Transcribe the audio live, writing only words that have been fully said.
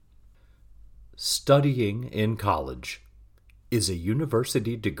Studying in college. Is a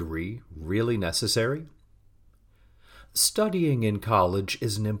university degree really necessary? Studying in college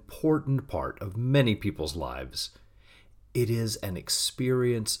is an important part of many people's lives. It is an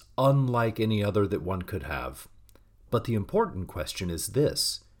experience unlike any other that one could have. But the important question is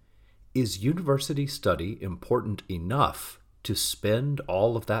this: is university study important enough to spend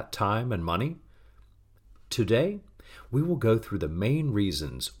all of that time and money? Today, we will go through the main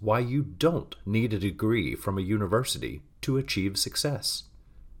reasons why you don't need a degree from a university to achieve success.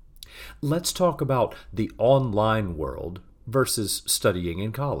 Let's talk about the online world versus studying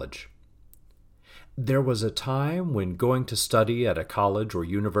in college. There was a time when going to study at a college or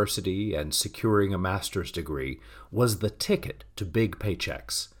university and securing a master's degree was the ticket to big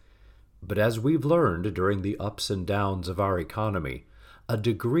paychecks. But as we've learned during the ups and downs of our economy, a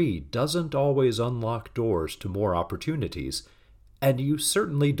degree doesn't always unlock doors to more opportunities, and you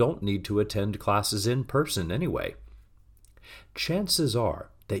certainly don't need to attend classes in person anyway. Chances are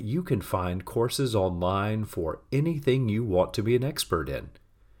that you can find courses online for anything you want to be an expert in.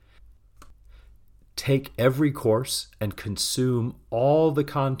 Take every course and consume all the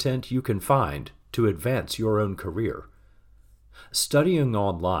content you can find to advance your own career. Studying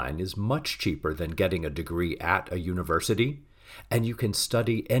online is much cheaper than getting a degree at a university, and you can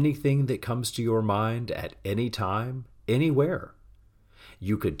study anything that comes to your mind at any time, anywhere.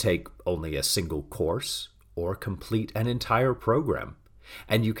 You could take only a single course or complete an entire program,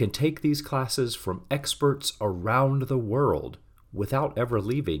 and you can take these classes from experts around the world without ever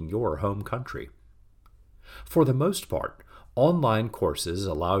leaving your home country. For the most part, online courses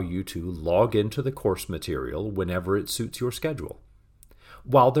allow you to log into the course material whenever it suits your schedule.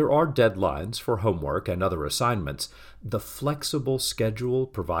 While there are deadlines for homework and other assignments, the flexible schedule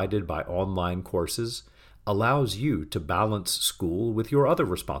provided by online courses allows you to balance school with your other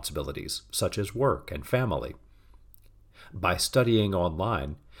responsibilities, such as work and family. By studying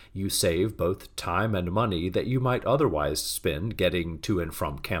online, you save both time and money that you might otherwise spend getting to and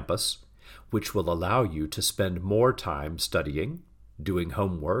from campus, which will allow you to spend more time studying, doing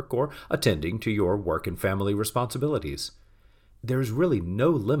homework, or attending to your work and family responsibilities. There's really no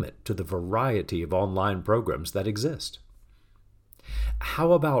limit to the variety of online programs that exist.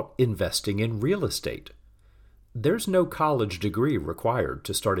 How about investing in real estate? There's no college degree required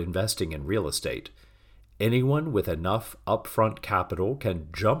to start investing in real estate. Anyone with enough upfront capital can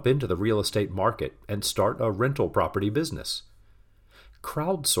jump into the real estate market and start a rental property business.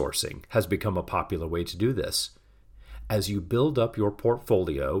 Crowdsourcing has become a popular way to do this. As you build up your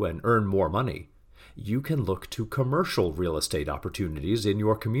portfolio and earn more money, you can look to commercial real estate opportunities in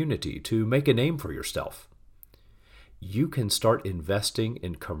your community to make a name for yourself. You can start investing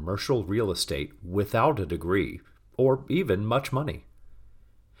in commercial real estate without a degree, or even much money.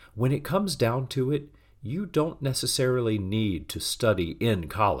 When it comes down to it, you don't necessarily need to study in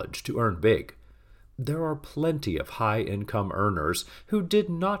college to earn big. There are plenty of high-income earners who did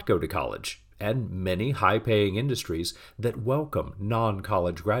not go to college, and many high-paying industries that welcome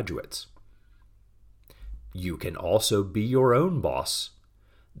non-college graduates. You can also be your own boss.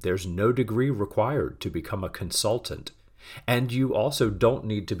 There's no degree required to become a consultant, and you also don't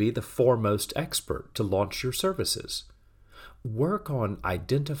need to be the foremost expert to launch your services. Work on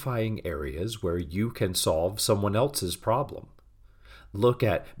identifying areas where you can solve someone else's problem. Look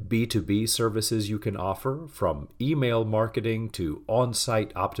at B2B services you can offer, from email marketing to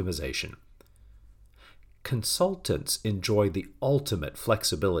on-site optimization. Consultants enjoy the ultimate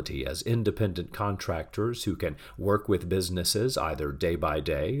flexibility as independent contractors who can work with businesses either day by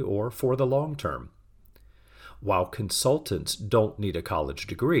day or for the long term. While consultants don't need a college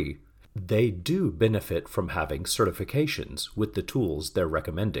degree, they do benefit from having certifications with the tools they're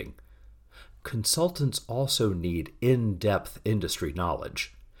recommending. Consultants also need in-depth industry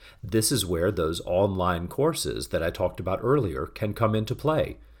knowledge. This is where those online courses that I talked about earlier can come into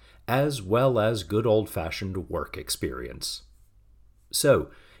play, as well as good old-fashioned work experience. So,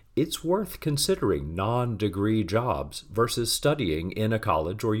 it's worth considering non-degree jobs versus studying in a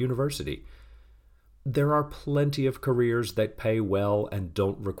college or university. There are plenty of careers that pay well and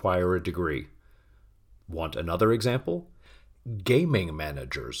don't require a degree. Want another example? Gaming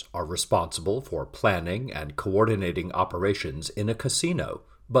managers are responsible for planning and coordinating operations in a casino,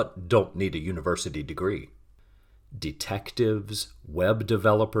 but don't need a university degree. Detectives, web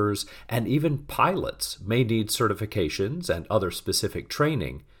developers, and even pilots may need certifications and other specific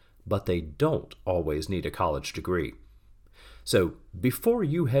training, but they don't always need a college degree. So, before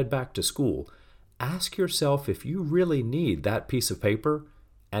you head back to school, ask yourself if you really need that piece of paper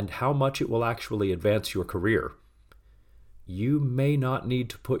and how much it will actually advance your career. you may not need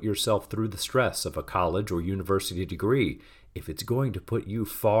to put yourself through the stress of a college or university degree if it's going to put you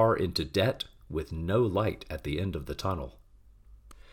far into debt with no light at the end of the tunnel.